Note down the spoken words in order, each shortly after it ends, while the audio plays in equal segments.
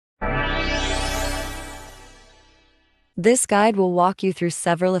This guide will walk you through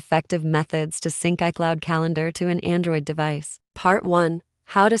several effective methods to sync iCloud Calendar to an Android device. Part 1.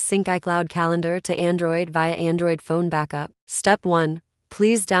 How to sync iCloud Calendar to Android via Android phone backup. Step 1.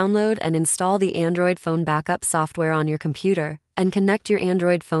 Please download and install the Android phone backup software on your computer and connect your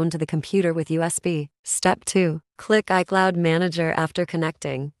Android phone to the computer with USB. Step 2. Click iCloud Manager after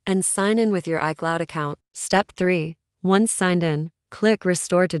connecting and sign in with your iCloud account. Step 3. Once signed in, click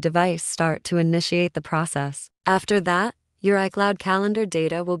Restore to Device Start to initiate the process. After that, your iCloud Calendar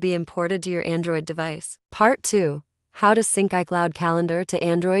data will be imported to your Android device. Part 2. How to sync iCloud Calendar to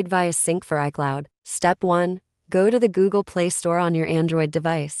Android via Sync for iCloud. Step 1. Go to the Google Play Store on your Android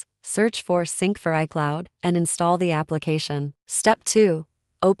device, search for Sync for iCloud, and install the application. Step 2.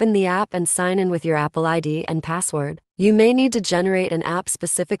 Open the app and sign in with your Apple ID and password. You may need to generate an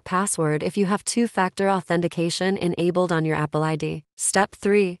app-specific password if you have two-factor authentication enabled on your Apple ID. Step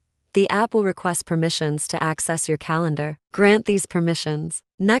 3. The app will request permissions to access your calendar. Grant these permissions.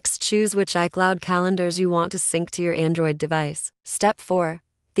 Next, choose which iCloud calendars you want to sync to your Android device. Step 4.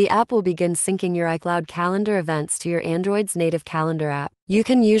 The app will begin syncing your iCloud calendar events to your Android's native calendar app. You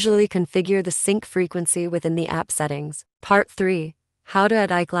can usually configure the sync frequency within the app settings. Part 3. How to add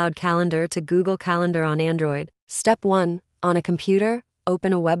iCloud Calendar to Google Calendar on Android. Step 1. On a computer,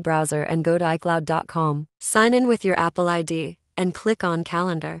 open a web browser and go to iCloud.com. Sign in with your Apple ID and click on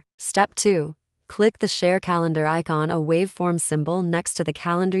Calendar. Step 2. Click the Share Calendar icon, a waveform symbol next to the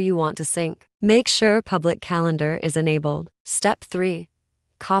calendar you want to sync. Make sure Public Calendar is enabled. Step 3.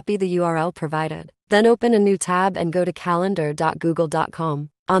 Copy the URL provided. Then open a new tab and go to calendar.google.com.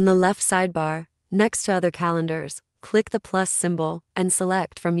 On the left sidebar, next to Other Calendars, click the plus symbol and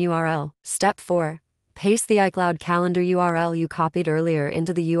select from URL. Step 4. Paste the iCloud Calendar URL you copied earlier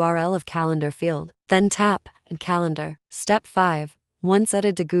into the URL of Calendar field. Then tap Add Calendar. Step 5. Once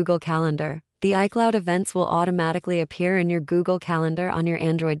added to Google Calendar, the iCloud events will automatically appear in your Google Calendar on your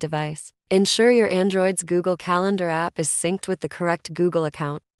Android device. Ensure your Android's Google Calendar app is synced with the correct Google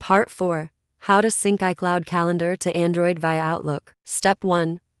account. Part 4. How to sync iCloud Calendar to Android via Outlook. Step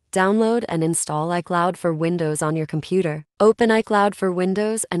 1. Download and install iCloud for Windows on your computer. Open iCloud for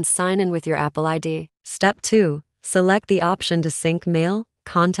Windows and sign in with your Apple ID. Step 2. Select the option to sync mail,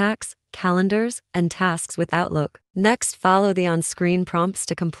 contacts, calendars, and tasks with Outlook. Next, follow the on-screen prompts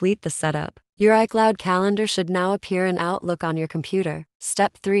to complete the setup. Your iCloud Calendar should now appear in Outlook on your computer.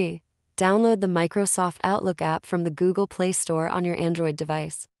 Step 3. Download the Microsoft Outlook app from the Google Play Store on your Android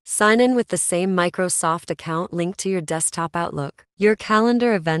device. Sign in with the same Microsoft account linked to your desktop Outlook. Your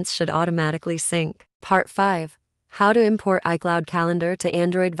calendar events should automatically sync. Part 5. How to import iCloud Calendar to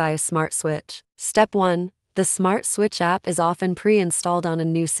Android via Smart Switch. Step 1. The Smart Switch app is often pre-installed on a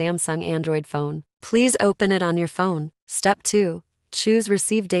new Samsung Android phone. Please open it on your phone. Step 2. Choose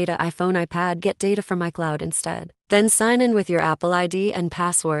Receive Data iPhone iPad, get data from iCloud instead. Then sign in with your Apple ID and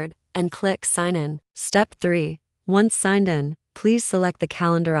password, and click Sign In. Step 3. Once signed in, please select the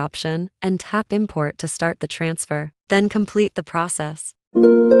calendar option and tap Import to start the transfer. Then complete the process.